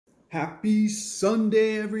Happy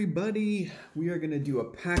Sunday, everybody! We are going to do a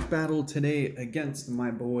pack battle today against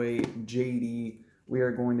my boy JD. We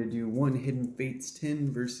are going to do one Hidden Fates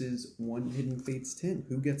 10 versus one Hidden Fates 10.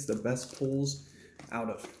 Who gets the best pulls out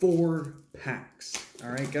of 4 packs?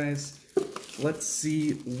 Alright, guys, let's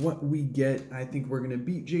see what we get. I think we're going to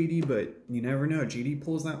beat JD, but you never know. JD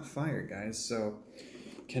pulls out fire, guys, so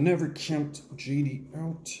can never count JD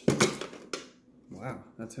out. Wow,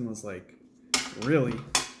 that 10 was like really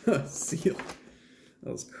seal.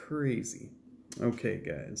 That was crazy. Okay,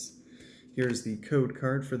 guys, here's the code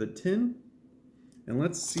card for the 10, and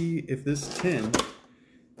let's see if this 10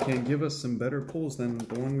 can give us some better pulls than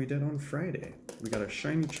the one we did on Friday. We got a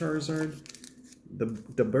shiny Charizard,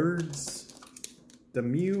 the birds, the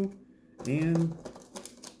Mew, and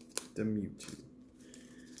the Mewtwo.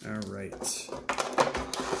 All right,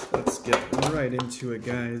 let's get right into it,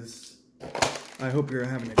 guys. I hope you're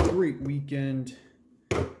having a great weekend,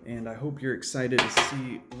 and I hope you're excited to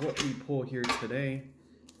see what we pull here today.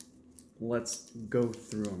 Let's go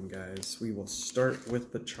through them, guys. We will start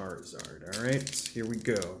with the Charizard. All right, here we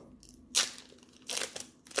go.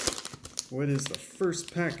 What is the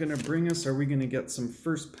first pack going to bring us? Are we going to get some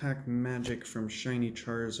first pack magic from shiny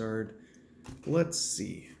Charizard? Let's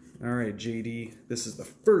see. All right, JD, this is the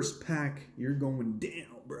first pack. You're going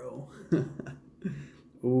down, bro.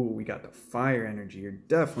 Ooh, we got the fire energy. You're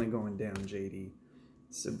definitely going down, JD.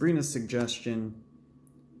 Sabrina's Suggestion,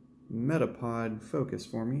 Metapod, focus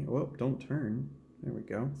for me. Oh, don't turn. There we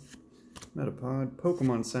go. Metapod,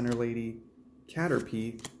 Pokemon Center Lady,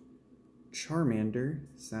 Caterpie, Charmander.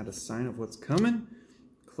 Is that a sign of what's coming?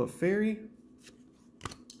 Clefairy,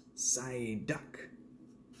 Psyduck,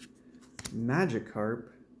 Magikarp.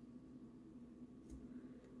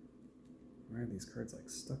 Why are these cards like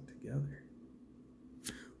stuck together?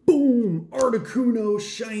 Boom! Articuno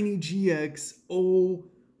Shiny GX. Oh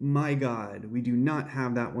my god. We do not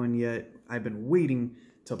have that one yet. I've been waiting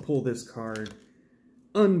to pull this card.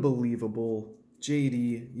 Unbelievable.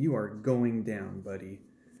 JD, you are going down, buddy.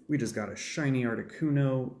 We just got a shiny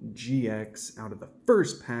Articuno GX out of the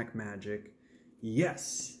first pack magic.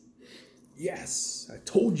 Yes. Yes. I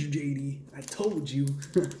told you, JD. I told you.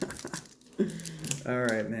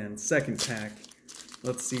 Alright, man. Second pack.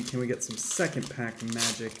 Let's see, can we get some second pack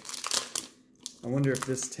magic? I wonder if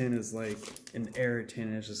this 10 is like an air 10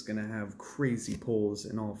 and it's just going to have crazy pulls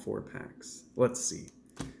in all 4 packs. Let's see.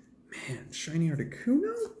 Man, shiny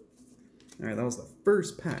Articuno? Alright, that was the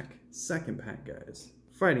first pack. Second pack, guys.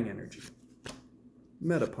 Fighting Energy,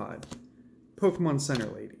 Metapod, Pokemon Center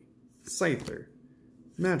Lady, Scyther,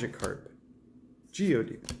 Magikarp,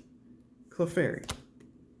 Geodude, Clefairy,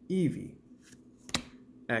 Eevee,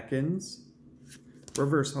 Ekans,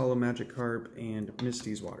 Reverse Holo Magikarp, and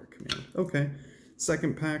Misty's Water Command. Okay,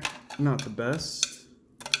 second pack, not the best.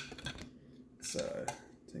 Let's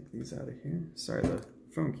take these out of here. Sorry, the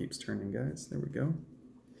phone keeps turning, guys. There we go.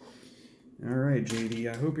 Alright, JD,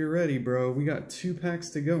 I hope you're ready, bro. We got 2 packs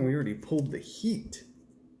to go, and we already pulled the heat.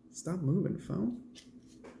 Stop moving, phone.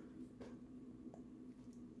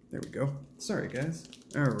 There we go. Sorry, guys.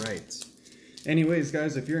 Alright. Anyways,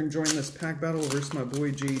 guys, if you're enjoying this pack battle versus my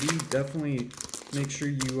boy JD, definitely make sure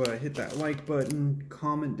you hit that like button,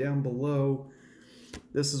 comment down below.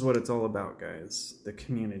 This is what it's all about, guys. The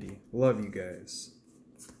community. Love you guys.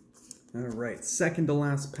 Alright, second to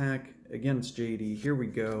last pack against JD. Here we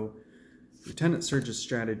go. Lieutenant Surge's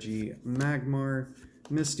Strategy, Magmar,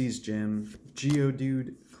 Misty's Gym,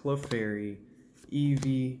 Geodude, Clefairy,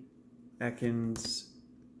 Eevee, Ekans,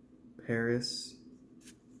 Paris,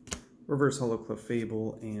 Reverse Holo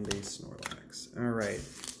Clefable, and a Snorlax. Alright,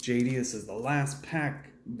 JD, this is the last pack,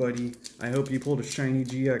 buddy. I hope you pulled a shiny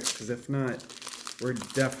GX, because if not, we're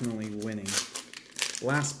definitely winning.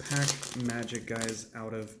 Last pack magic, guys,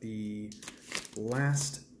 out of the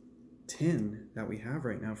last 10 that we have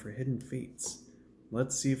right now for Hidden Fates.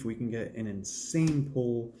 Let's see if we can get an insane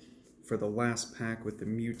pull for the last pack with the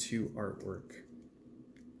Mewtwo artwork.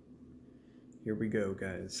 Here we go,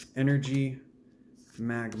 guys. Energy,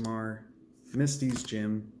 Magmar, Misty's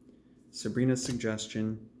Gym, Sabrina's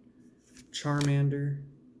Suggestion, Charmander,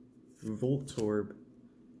 Voltorb,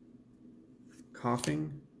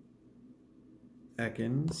 Coughing,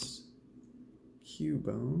 Ekans,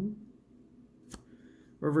 Cubone,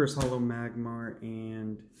 Reverse Holo Magmar,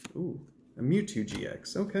 and ooh, a Mewtwo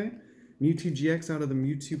GX. Okay, Mewtwo GX out of the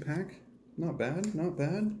Mewtwo pack. Not bad, not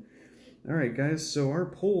bad. Alright, guys, so our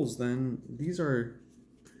pulls then, these are,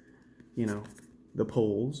 you know, the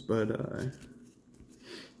pulls, but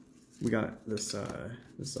we got this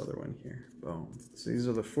this other one here. Boom. So these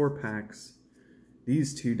are the 4 packs.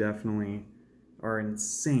 These 2 definitely are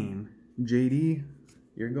insane. JD,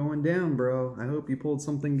 you're going down, bro. I hope you pulled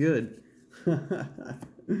something good.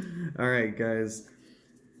 All right, guys.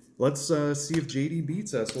 Let's see if JD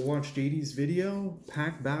beats us. We'll watch JD's video.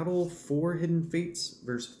 Pack battle, 4 Hidden Fates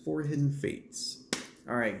versus 4 Hidden Fates.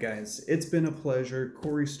 All right, guys. It's been a pleasure.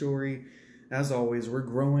 Corey Story. As always, we're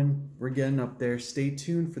growing. We're getting up there. Stay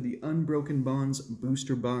tuned for the Unbroken Bonds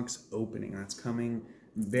booster box opening. That's coming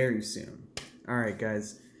very soon. All right,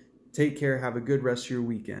 guys. Take care. Have a good rest of your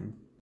weekend.